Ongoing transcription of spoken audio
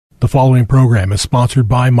The following program is sponsored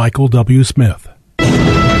by Michael W. Smith. The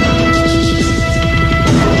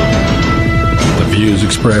views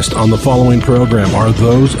expressed on the following program are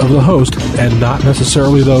those of the host and not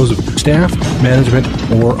necessarily those of staff, management,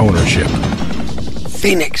 or ownership.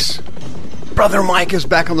 Phoenix. Brother Mike is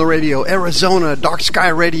back on the radio. Arizona, Dark Sky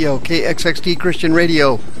Radio, KXXT Christian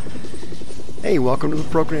Radio. Hey, welcome to the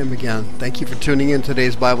program again. Thank you for tuning in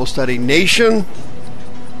today's Bible study. Nation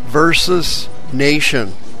versus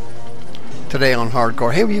Nation. Today on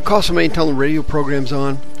Hardcore. Hey, will you call somebody and tell them the radio program's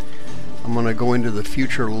on? I'm going to go into the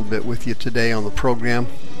future a little bit with you today on the program.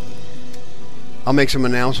 I'll make some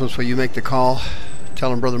announcements while you make the call. Tell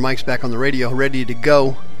them Brother Mike's back on the radio, ready to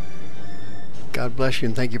go. God bless you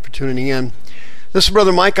and thank you for tuning in. This is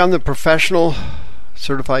Brother Mike. I'm the professional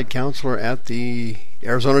certified counselor at the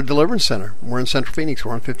Arizona Deliverance Center. We're in Central Phoenix.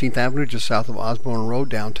 We're on 15th Avenue, just south of Osborne Road,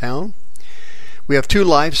 downtown. We have 2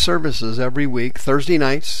 live services every week, Thursday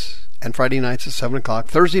nights and Friday nights at 7 o'clock.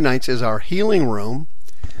 Thursday nights is our healing room.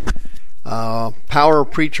 Power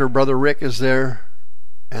preacher Brother Rick is there,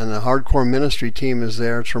 and the hardcore ministry team is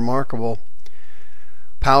there. It's remarkable.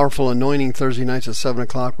 Powerful anointing Thursday nights at 7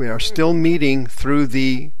 o'clock. We are still meeting through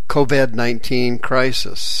the COVID-19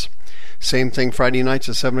 crisis. Same thing Friday nights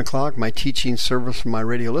at 7 o'clock. My teaching service for my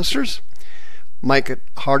radio listeners. Mike at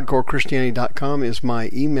hardcorechristianity.com is my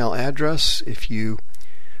email address. If you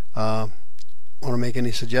want to make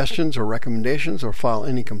any suggestions or recommendations or file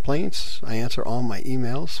any complaints, I answer all my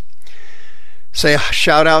emails. Say a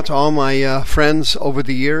shout out to all my friends over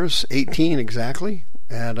the years, 18 exactly,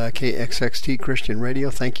 at KXXT Christian Radio.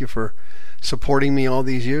 Thank you for supporting me all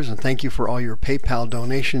these years, and thank you for all your PayPal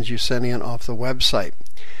donations you send in off the website.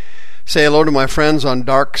 Say hello to my friends on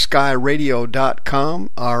darkskyradio.com.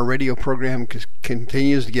 Our radio program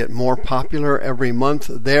continues to get more popular every month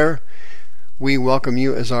there. We welcome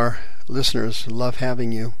you as our listeners. Love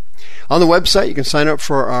having you. On the website, you can sign up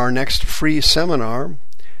for our next free seminar.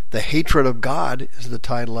 The Hatred of God is the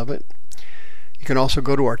title of it. You can also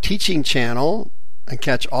go to our teaching channel and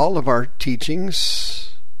catch all of our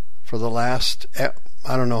teachings for the last,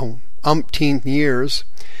 umpteen years.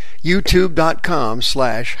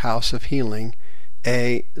 YouTube.com/House of Healing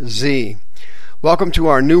AZ. Welcome to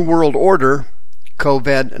our New World Order,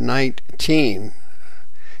 COVID-19.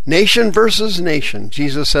 Nation versus nation.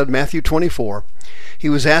 Jesus said, Matthew 24. He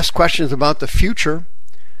was asked questions about the future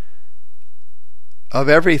of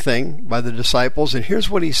everything by the disciples, and here's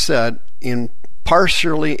what he said in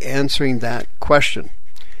partially answering that question.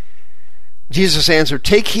 Jesus answered,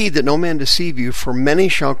 "Take heed that no man deceive you, for many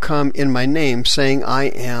shall come in my name, saying, I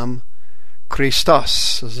am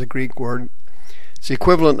Christos." This is the Greek word. It's the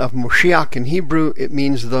equivalent of Moshiach in Hebrew. It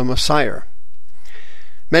means the Messiah.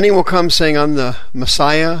 Many will come saying, I'm the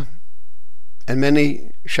Messiah, and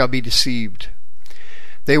many shall be deceived.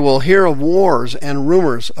 They will hear of wars and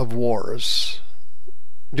rumors of wars.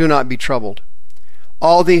 Do not be troubled.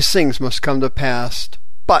 All these things must come to pass,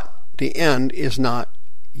 but the end is not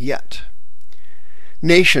yet.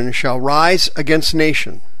 Nation shall rise against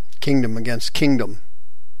nation, kingdom against kingdom.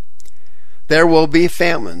 There will be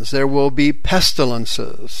famines, there will be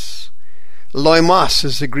pestilences. Loimos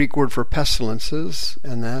is the Greek word for pestilences,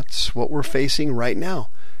 and that's what we're facing right now.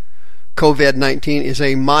 COVID-19 is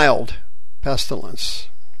a mild pestilence.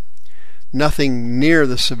 Nothing near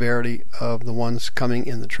the severity of the ones coming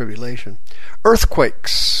in the tribulation.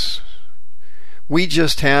 Earthquakes. We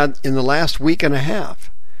just had, in the last week and a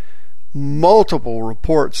half, multiple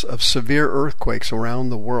reports of severe earthquakes around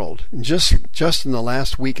the world, just in the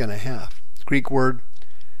last week and a half. Greek word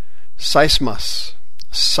seismos.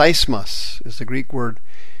 Seismos is the Greek word.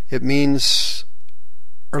 It means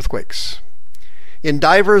earthquakes. In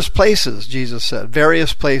diverse places, Jesus said.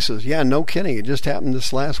 Various places. Yeah, no kidding. It just happened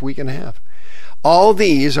this last week and a half. All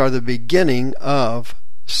these are the beginning of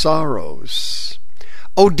sorrows.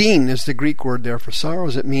 Odin is the Greek word there for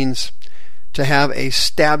sorrows. It means to have a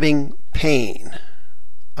stabbing pain.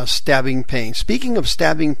 A stabbing pain. Speaking of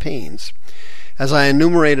stabbing pains, as I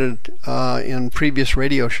enumerated in previous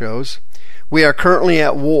radio shows, we are currently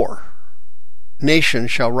at war. Nation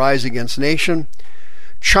shall rise against nation.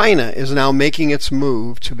 China is now making its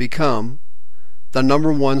move to become the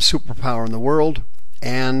number 1 superpower in the world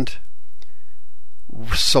and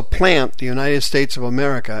supplant the United States of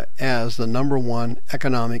America as the number 1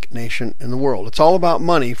 economic nation in the world. It's all about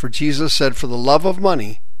money, for Jesus said, for the love of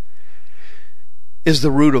money is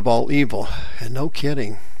the root of all evil. And no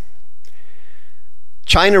kidding.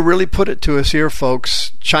 China really put it to us here,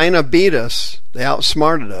 folks. China beat us. They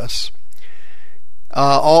outsmarted us.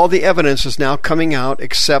 All the evidence is now coming out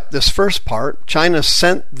except this first part. China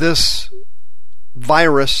sent this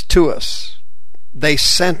virus to us. They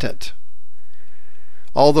sent it.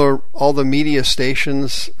 All the media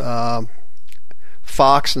stations,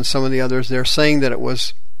 Fox and some of the others, they're saying that it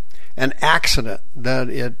was an accident, that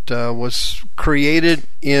it was created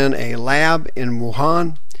in a lab in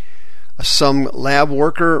Wuhan. Some lab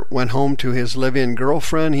worker went home to his live-in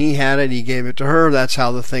girlfriend. He had it. He gave it to her. That's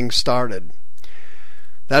how the thing started.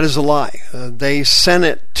 That is a lie. They sent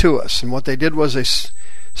it to us, and what they did was they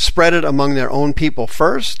spread it among their own people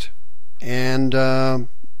first, and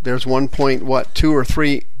there's 2 or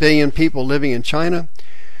 3 billion people living in China.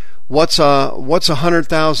 What's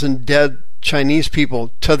 100,000 dead Chinese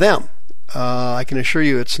people to them? I can assure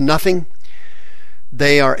you it's nothing.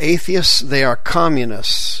 They are atheists. They are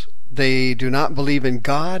communists. They do not believe in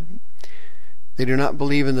God. They do not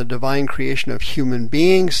believe in the divine creation of human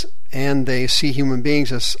beings, and they see human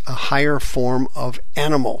beings as a higher form of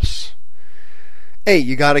animals. Hey,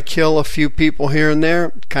 you got to kill a few people here and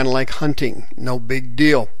there, kind of like hunting. No big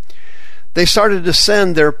deal. They started to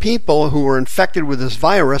send their people who were infected with this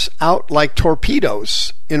virus out like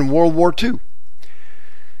torpedoes in World War II.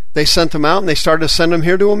 They sent them out, and they started to send them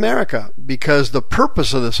here to America because the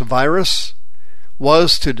purpose of this virus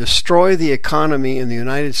was to destroy the economy in the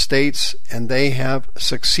United States, and they have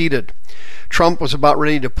succeeded. Trump was about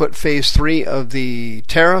ready to put phase 3 of the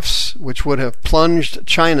tariffs, which would have plunged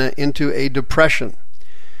China into a depression.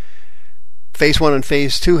 Phase 1 and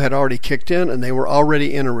phase 2 had already kicked in, and they were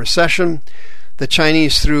already in a recession. The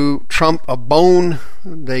Chinese threw Trump a bone.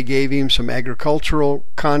 They gave him some agricultural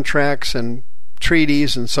contracts and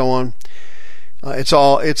treaties and so on. It's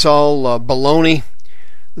all baloney.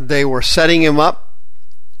 They were setting him up,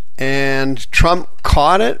 and Trump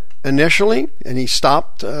caught it initially, and he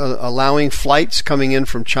stopped allowing flights coming in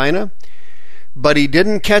from China. But he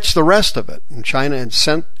didn't catch the rest of it. And China had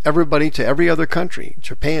sent everybody to every other country,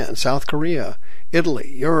 Japan, South Korea, Italy,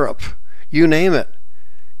 Europe, you name it.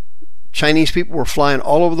 Chinese people were flying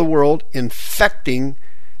all over the world, infecting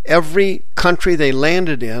every country they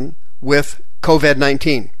landed in with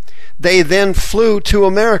COVID-19. They then flew to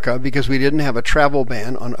America because we didn't have a travel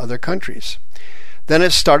ban on other countries. Then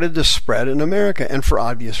it started to spread in America, and for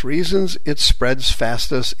obvious reasons, it spreads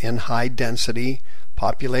fastest in high-density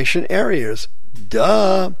population areas.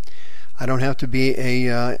 Duh! I don't have to be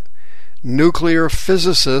a nuclear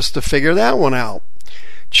physicist to figure that one out.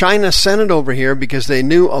 China sent it over here because they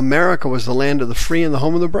knew America was the land of the free and the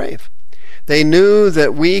home of the brave. They knew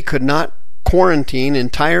that we could not quarantine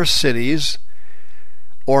entire cities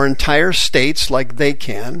or entire states like they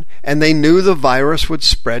can, and they knew the virus would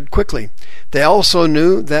spread quickly. They also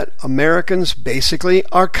knew that Americans basically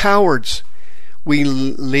are cowards. We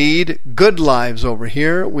lead good lives over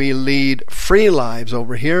here. We lead free lives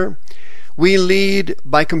over here. We lead,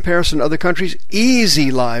 by comparison to other countries, easy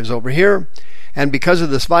lives over here. And because of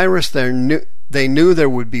this virus, they knew there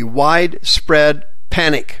would be widespread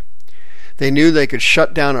panic. They knew they could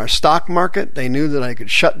shut down our stock market. They knew that they could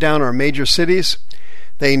shut down our major cities.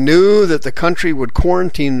 They knew that the country would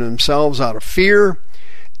quarantine themselves out of fear.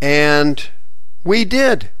 And we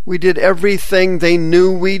did. We did everything they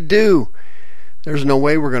knew we'd do. There's no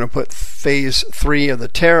way we're going to put phase 3 of the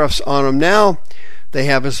tariffs on them now. They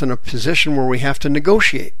have us in a position where we have to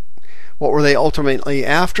negotiate. What were they ultimately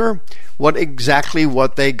after? What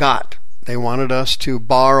they got. They wanted us to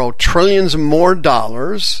borrow trillions more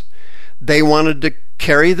dollars. They wanted to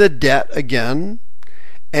carry the debt again.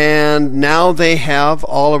 And now they have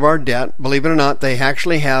all of our debt. Believe it or not, they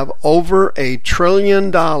actually have over $1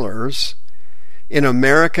 trillion in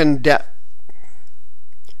American debt.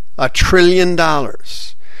 $1 trillion.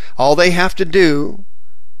 All they have to do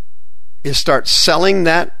is start selling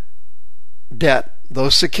that debt,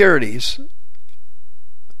 those securities.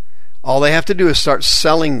 All they have to do is start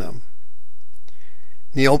selling them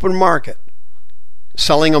in the open market,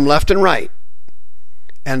 selling them left and right,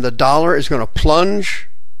 and the dollar is going to plunge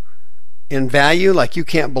in value like you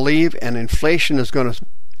can't believe, and inflation is going to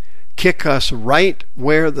kick us right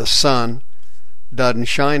where the sun doesn't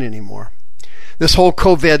shine anymore. This whole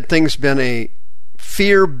COVID thing's been a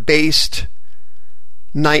fear-based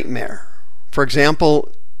nightmare. For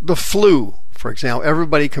example, the flu. For example,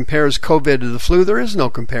 everybody compares COVID to the flu. There is no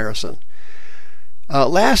comparison.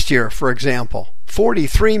 Last year, for example,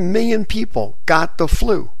 43 million people got the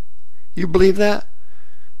flu. You believe that?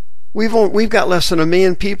 We've got less than 1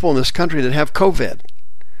 million people in this country that have COVID.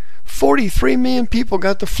 43 million people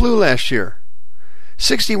got the flu last year.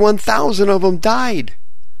 61,000 of them died.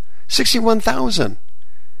 61,000.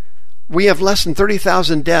 We have less than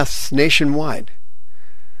 30,000 deaths nationwide.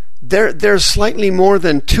 There's slightly more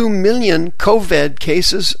than 2 million COVID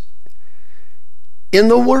cases in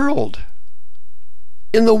the world.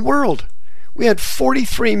 In the world. We had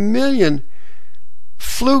 43 million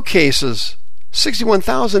flu cases.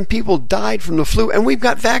 61,000 people died from the flu, and we've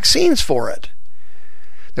got vaccines for it.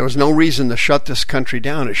 There was no reason to shut this country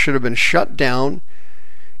down. It should have been shut down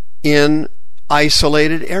in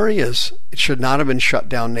isolated areas. It should not have been shut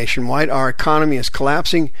down nationwide. Our economy is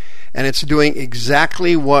collapsing, and it's doing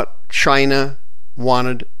exactly what China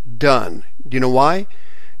wanted done. Do you know why?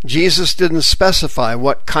 Jesus didn't specify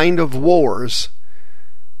what kind of wars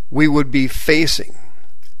we would be facing.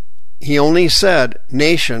 He only said,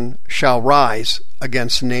 nation shall rise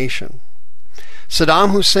against nation.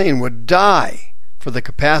 Saddam Hussein would die for the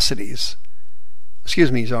capacities.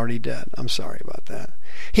 Excuse me, he's already dead. I'm sorry about that.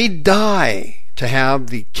 He'd die to have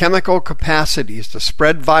the chemical capacities to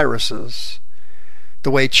spread viruses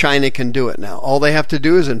the way China can do it now. All they have to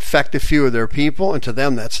do is infect a few of their people, and to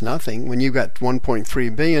them that's nothing. When you've got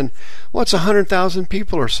 1.3 billion, what's 100,000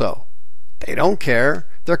 people or so? They don't care.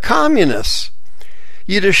 They're communists.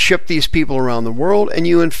 You just ship these people around the world and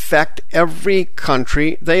you infect every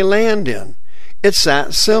country they land in. It's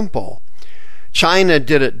that simple. China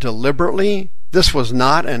did it deliberately. This was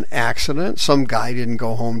not an accident. Some guy didn't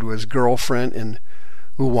go home to his girlfriend in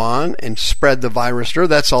Wuhan and spread the virus there.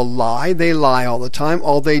 That's a lie. They lie all the time.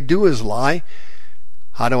 All they do is lie.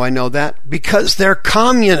 How do I know that? Because they're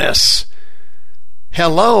communists.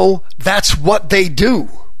 Hello, that's what they do.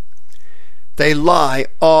 They lie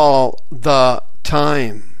all the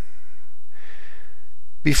time.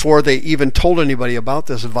 Before they even told anybody about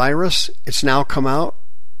this virus, it's now come out.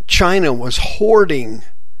 China was hoarding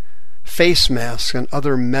face masks and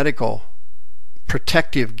other medical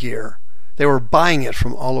protective gear. They were buying it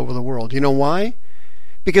from all over the world. You know why?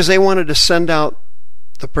 Because they wanted to send out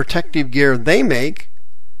the protective gear they make,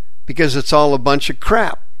 because it's all a bunch of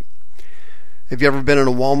crap. Have you ever been in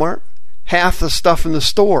a Walmart? Half the stuff in the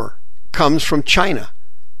store comes from China.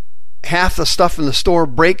 Half the stuff in the store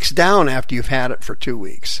breaks down after you've had it for 2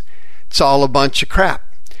 weeks. It's all a bunch of crap.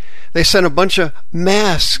 They sent a bunch of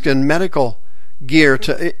masks and medical gear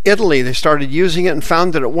to Italy. They started using it and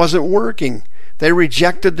found that it wasn't working. They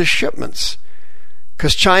rejected the shipments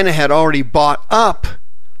because China had already bought up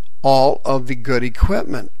all of the good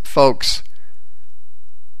equipment. Folks,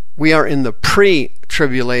 we are in the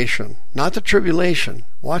pre-tribulation, not the tribulation.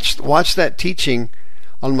 Watch that teaching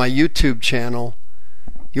on my YouTube channel.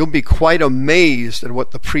 You'll be quite amazed at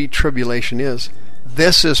what the pre-tribulation is.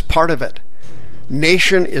 This is part of it.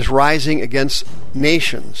 Nation is rising against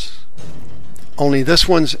nations. Only this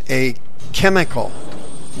one's a chemical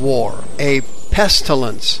war, a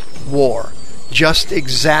pestilence war. Just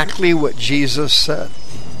exactly what Jesus said.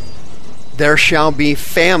 There shall be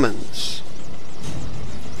famines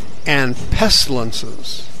and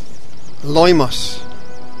pestilences, loimos,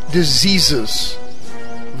 diseases,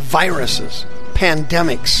 viruses,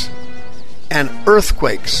 pandemics, and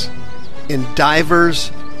earthquakes in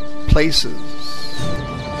divers places.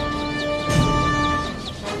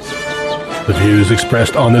 The views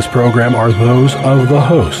expressed on this program are those of the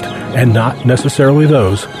host and not necessarily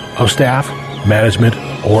those of staff, management,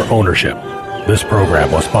 or ownership. This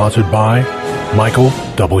program was sponsored by Michael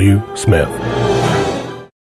W. Smith.